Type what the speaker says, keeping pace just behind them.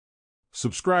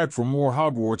Subscribe for more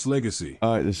Hogwarts Legacy.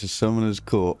 Alright, this is Summoner's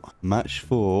Court. Match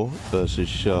 4 versus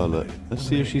Charlotte. Let's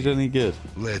see if she's any good.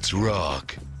 Let's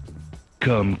rock.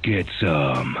 Come get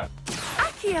some.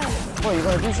 Accio! What, you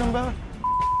gonna do something about it?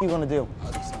 What you gonna do?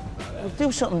 Well,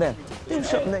 do something then. Do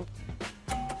something then.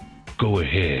 Go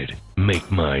ahead.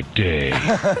 Make my day.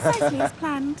 Precisely as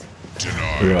planned.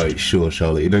 Right, sure,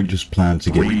 Charlotte. You don't just plan to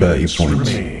get 30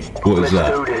 points. What is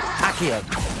that?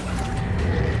 Accio!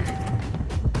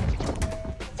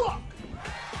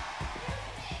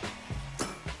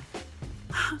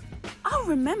 I'll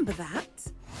remember that.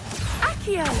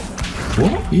 Accio!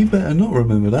 What? You better not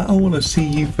remember that. I want to see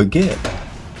you forget.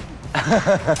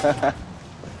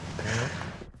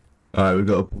 Alright, we've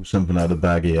got to pull something out of the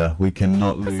bag here. We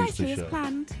cannot lose Precisely the as show.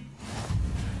 planned.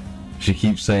 She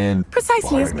keeps saying,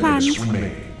 Precisely as planned.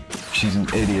 she's an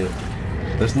idiot.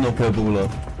 Let's knock her ball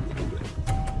off.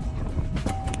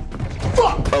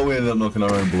 Oh, we ended up knocking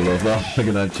our own ball off. Oh, look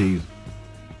at that cheese.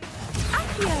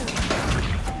 Accio!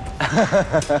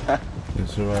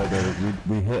 It's alright though.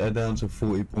 We hit her down to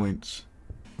 40 points.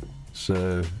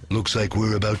 So... Looks like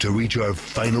we're about to reach our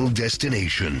final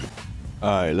destination.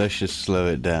 Alright, let's just slow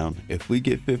it down. If we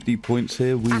get 50 points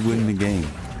here, we win the game.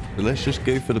 So let's just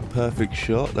go for the perfect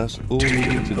shot. That's all we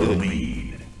need to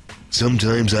do.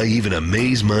 Sometimes I even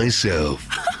amaze myself.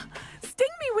 Sting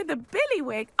me with a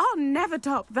billywig. I'll never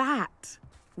top that.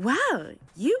 Well,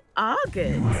 you are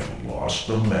good. Lost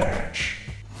the match.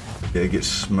 Yeah, get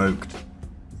smoked.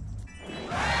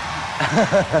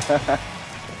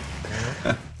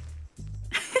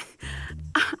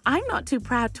 I'm not too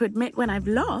proud to admit when I've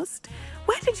lost.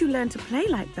 Where did you learn to play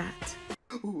like that?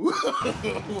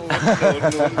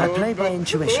 I play by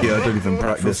intuition. Yeah, I don't even For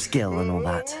practice. skill and all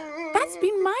that. That's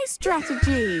been my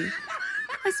strategy.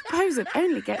 I suppose it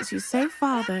only gets you so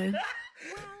far, though.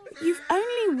 You've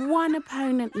only one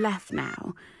opponent left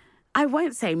now. I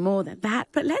won't say more than that,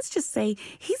 but let's just say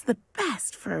he's the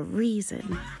best for a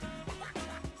reason.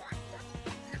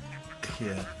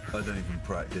 Yeah, I don't even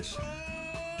practice.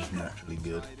 Just naturally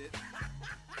good.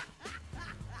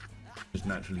 Just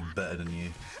naturally better than you.